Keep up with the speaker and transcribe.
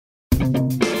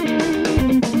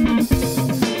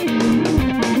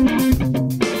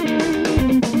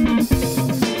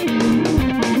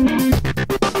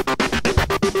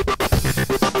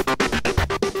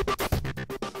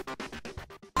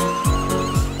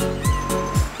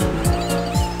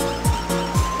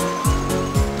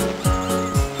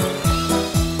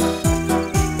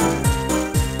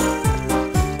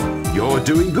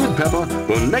Pepper.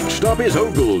 The next stop is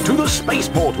Ogel, to the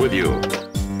spaceport with you.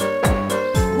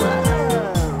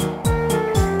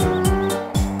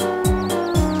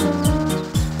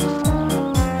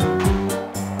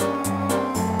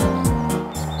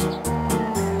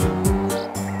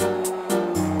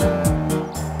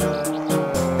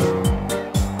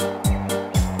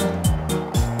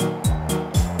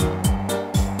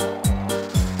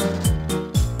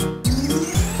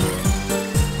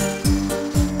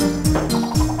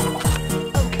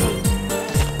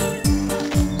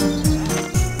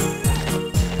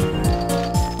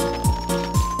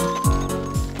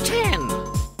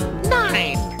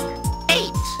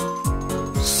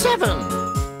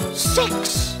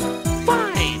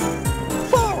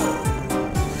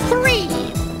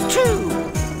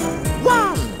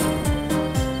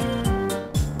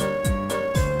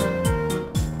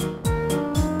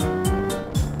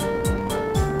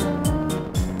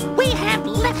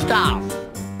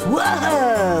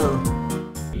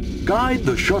 Guide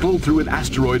the shuttle through an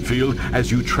asteroid field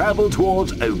as you travel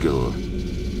towards Ogel.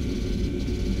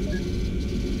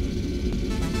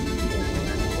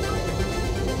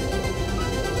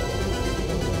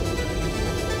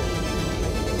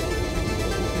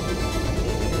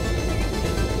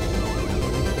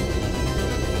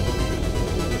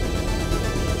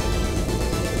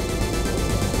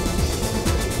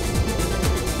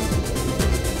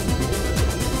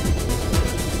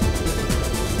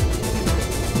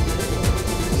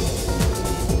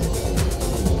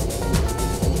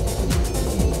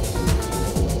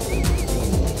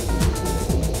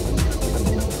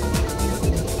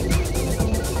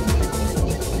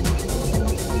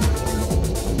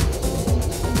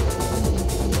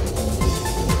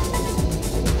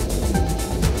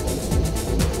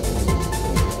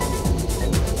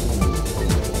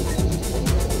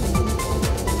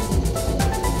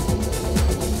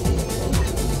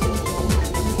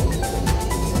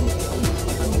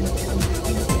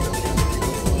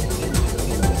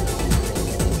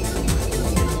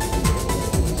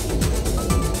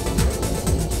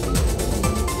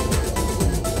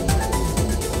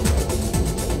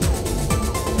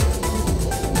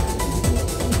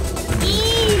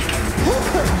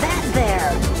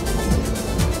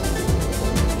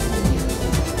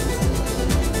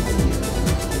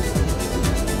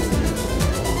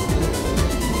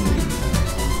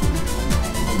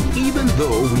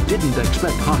 Though we didn't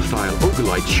expect hostile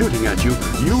Ogelites shooting at you,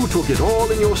 you took it all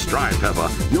in your stride, Pepper.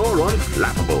 You're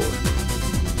unflappable.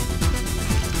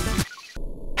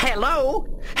 Hello?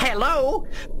 Hello?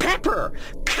 Pepper!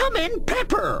 Come in,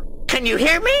 Pepper! Can you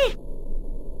hear me?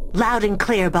 Loud and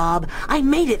clear, Bob. I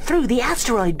made it through the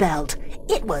asteroid belt.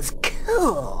 It was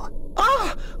cool.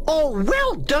 Oh,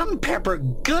 well done, Pepper.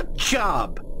 Good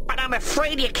job. But I'm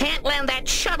afraid you can't land that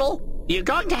shuttle. You're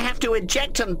going to have to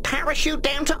eject and parachute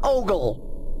down to Ogel.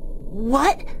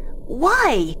 What?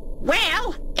 Why?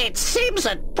 Well, it seems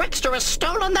that Brickster has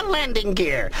stolen the landing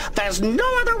gear. There's no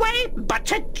other way but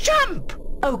to jump.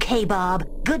 Okay, Bob.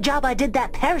 Good job I did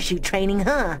that parachute training,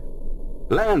 huh?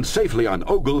 Land safely on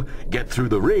Ogel, get through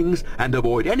the rings, and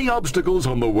avoid any obstacles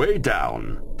on the way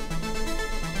down.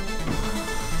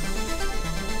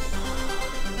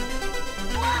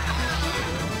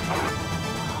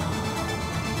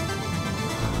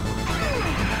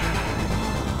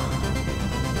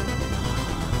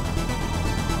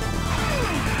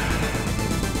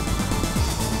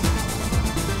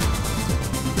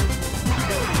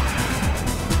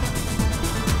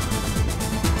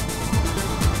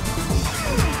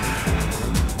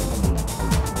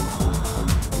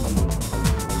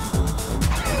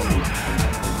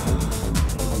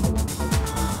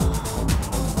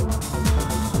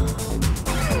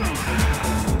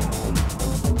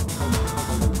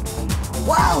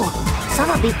 Whoa! Some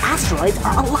of the asteroids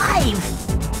are alive!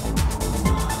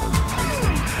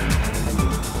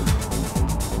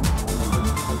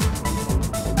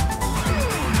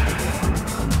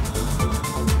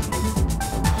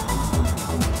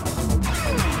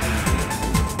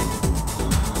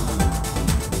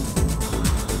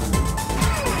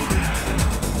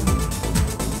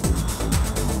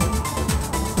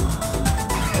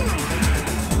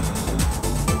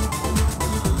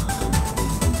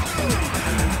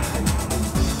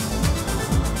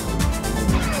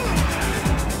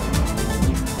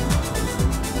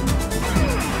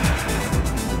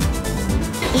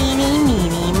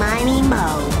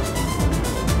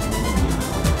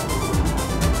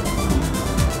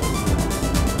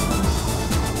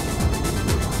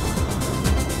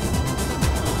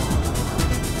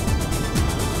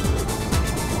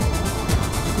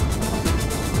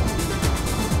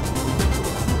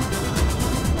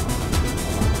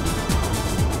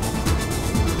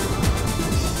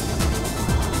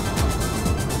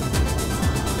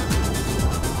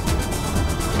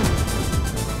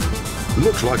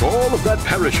 Looks like all of that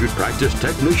parachute practice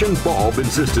technician Bob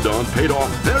insisted on paid off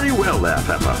very well there,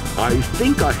 Pepper. I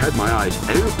think I had my eyes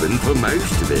open for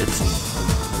most of it.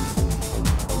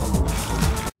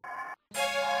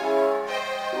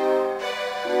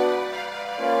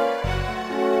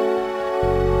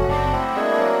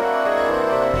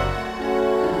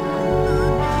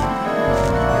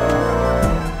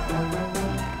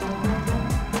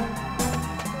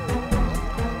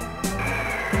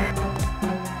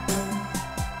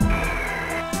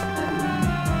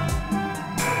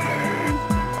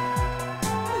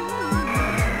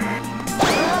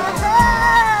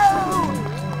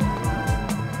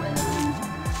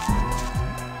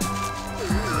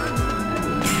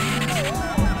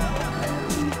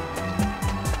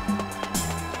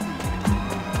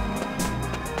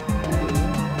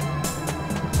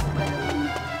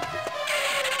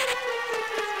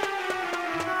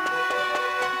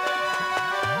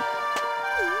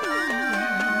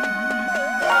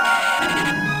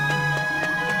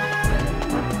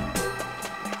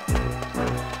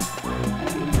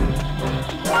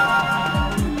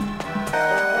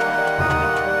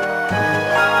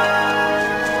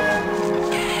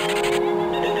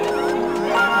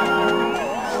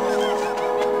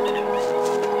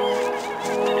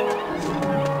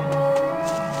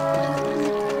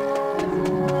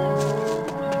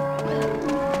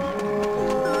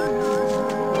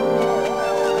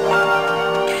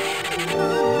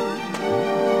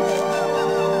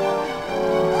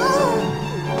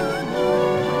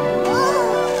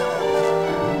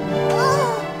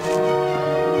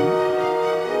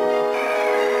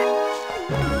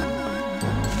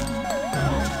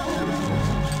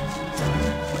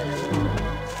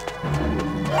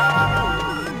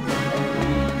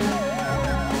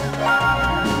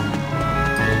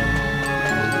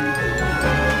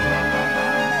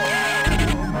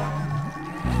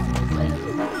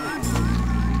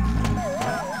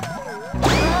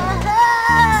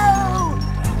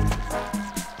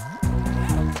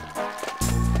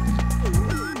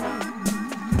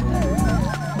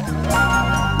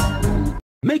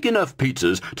 Make enough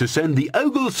pizzas to send the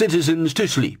Ogel citizens to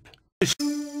sleep.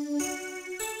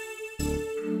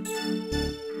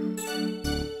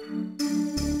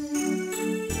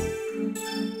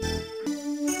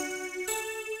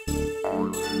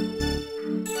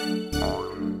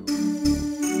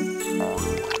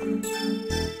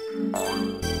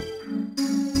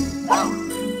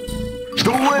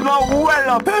 Doing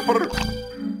well, Pepper!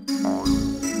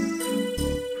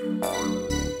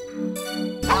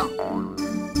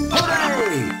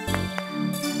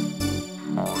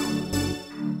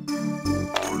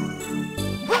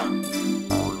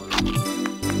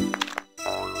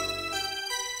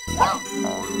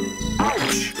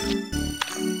 Ouch!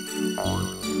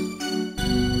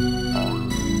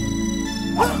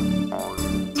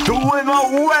 Doing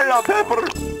well, Pepper!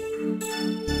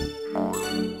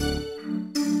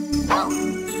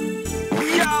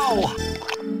 Yow!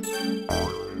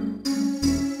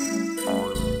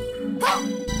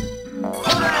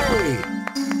 Hooray!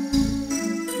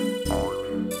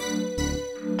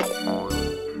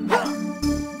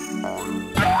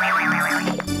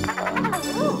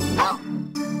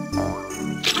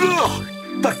 Ugh!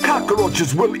 The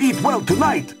cockroaches will eat well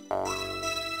tonight!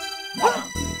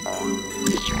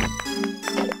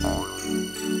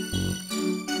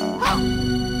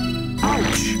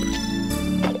 Ouch!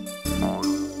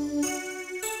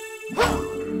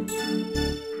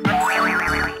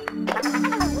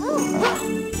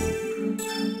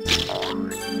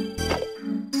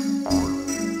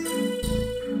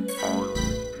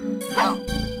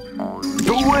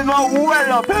 Doing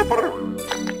well, Pepper!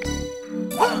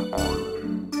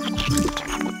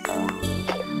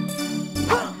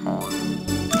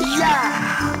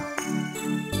 Yeah!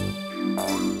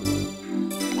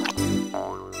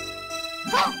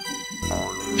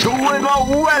 Doing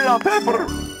well, Pepper!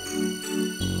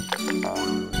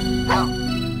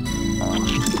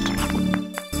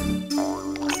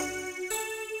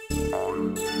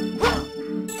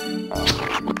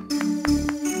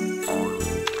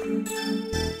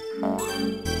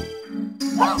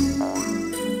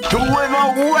 Doing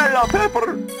well, Pepper!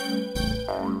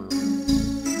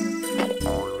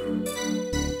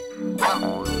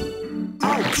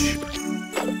 Ouch!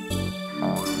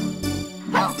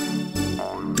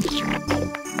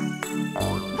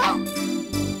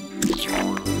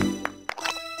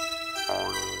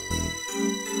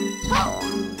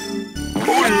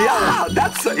 Oh yeah,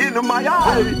 that's in my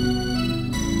eye!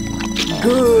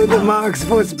 Good marks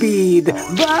for speed,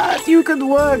 but you could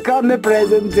work on the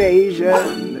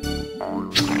presentation.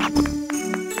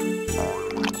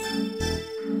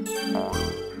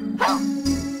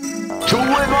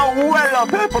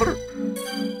 pizza, Pepper.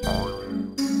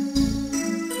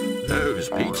 Those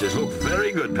pizzas look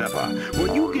very good, Pepper.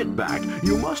 When you get back,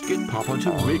 you must get Papa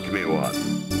to make me one.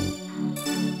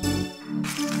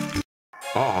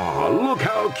 Ah, look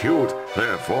how cute.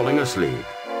 They're falling asleep.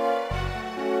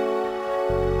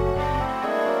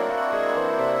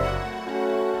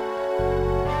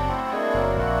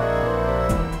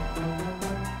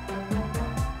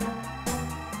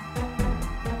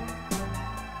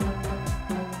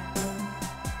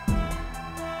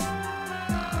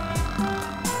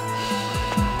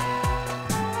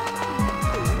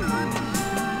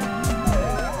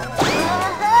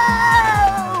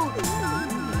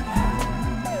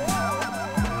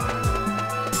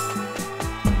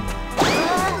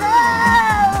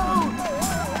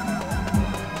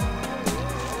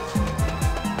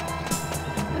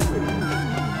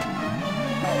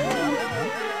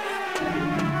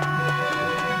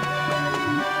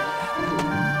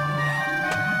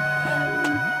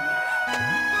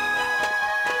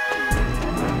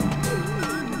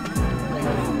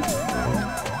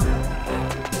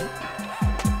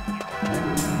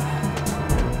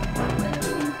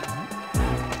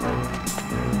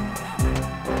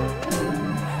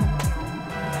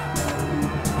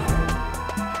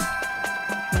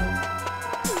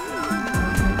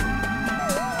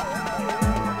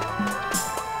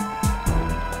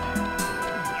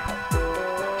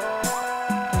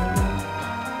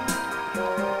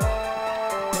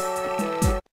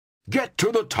 Get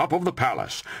to the top of the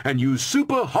palace and use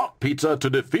super hot pizza to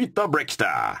defeat the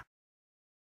Brickster.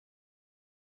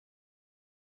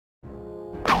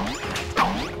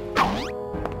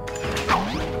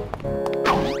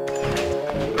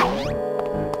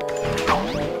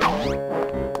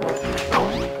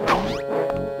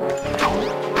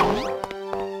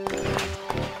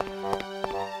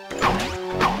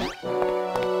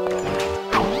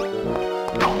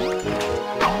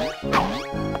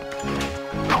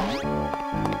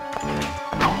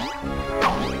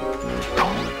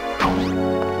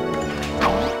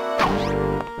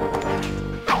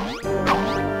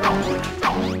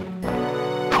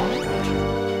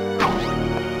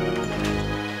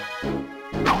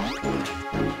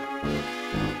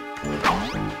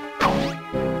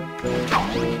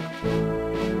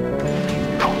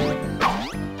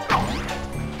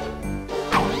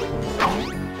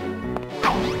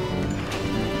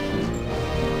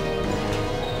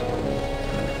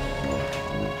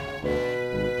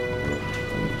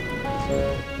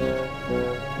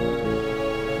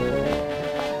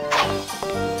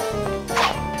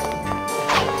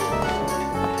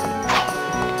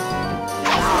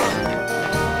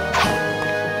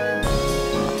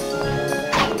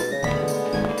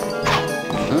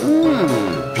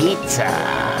 Pizza.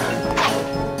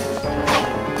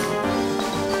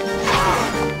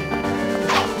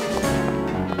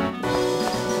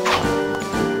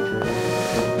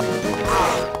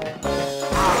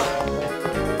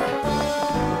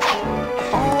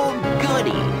 Oh,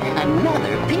 goody.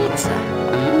 Another pizza.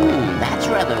 That's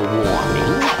rather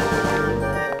warming.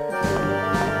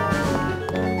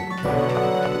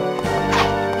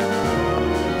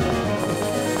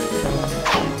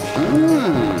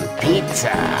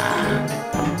 Pizza.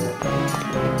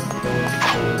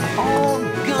 Oh,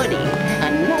 goody.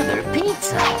 Another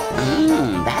pizza.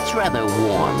 That's rather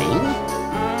warming.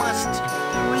 Must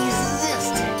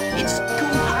resist. It's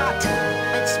too hot.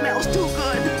 It smells too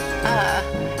good.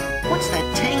 What's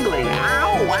that tingling?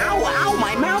 Ow, ow, ow.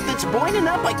 My mouth, it's boiling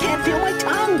up. I can't feel my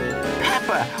tongue.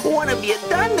 Pepper, what have you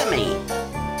done to me?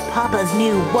 Papa's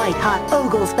new white-hot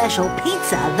Ogel special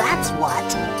pizza, that's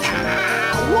what.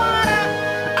 Water!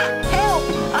 Help!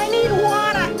 I need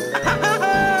water!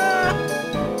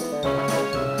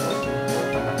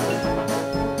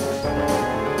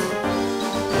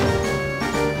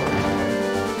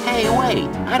 Hey, wait!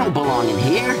 I don't belong in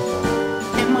here.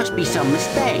 There must be some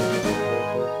mistake.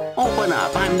 Open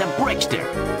up, I'm the Brickster.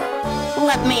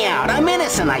 Let me out, I'm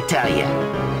innocent, I tell you.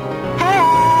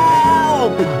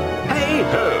 Help!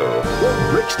 Hey-ho! The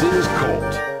Brickster is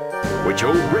caught. Which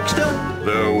old Brickster?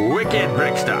 The wicked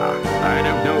Brickster. I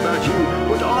don't know